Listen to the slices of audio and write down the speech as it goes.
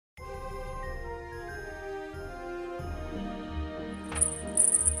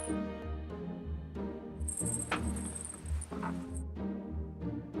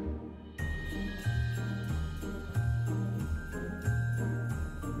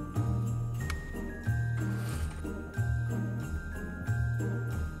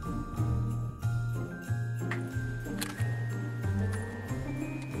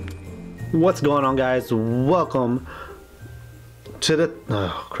What's going on, guys? Welcome to the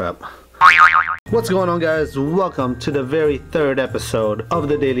What's going on, guys? Welcome to the very third episode of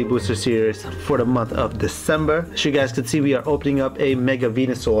the Daily Booster series for the month of December. As you guys can see, we are opening up a Mega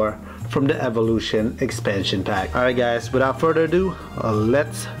Venusaur from the Evolution expansion pack. Alright guys, without further ado,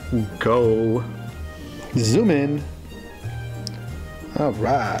 let's go. Zoom in.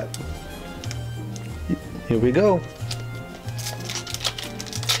 Alright. Here we go.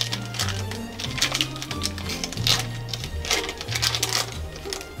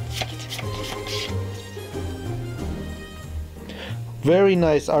 Very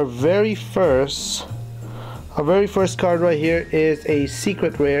nice. Our very first card right here is a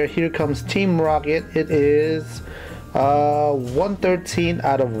secret rare. Here comes Team Rocket. It is 113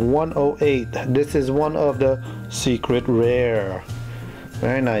 out of 108. This is one of the secret rare.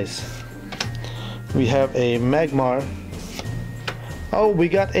 Very nice. We have a Magmar. Oh, we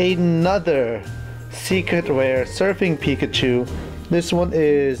got another secret rare, Surfing Pikachu. This one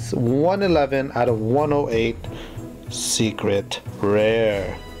is 111 out of 108. Secret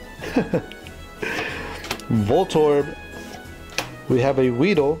rare. Voltorb. We have a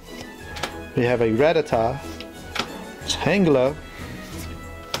Weedle. We have a Rattata, Tangela,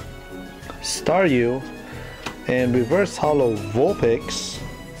 Staryu, and Reverse Hollow Vulpix.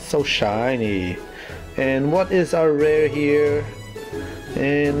 So shiny. And what is our rare here?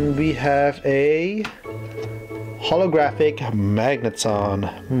 And we have a holographic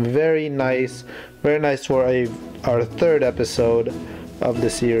Magneton. Very nice for our third episode of the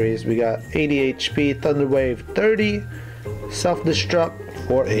series. We got 80 HP, Thunder Wave 30, Self-Destruct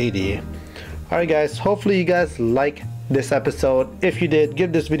 480. Alright guys, hopefully you guys like this episode. If you did,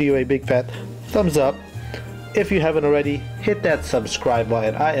 give this video a big fat thumbs up. If you haven't already, hit that subscribe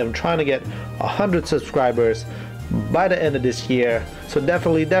button. I am trying to get 100 subscribers by the end of this year, so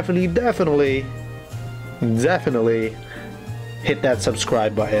definitely hit that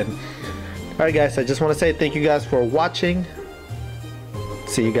subscribe button. Alright guys, I just want to say thank you guys for watching.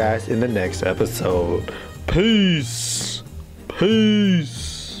 See you guys in the next episode. Peace.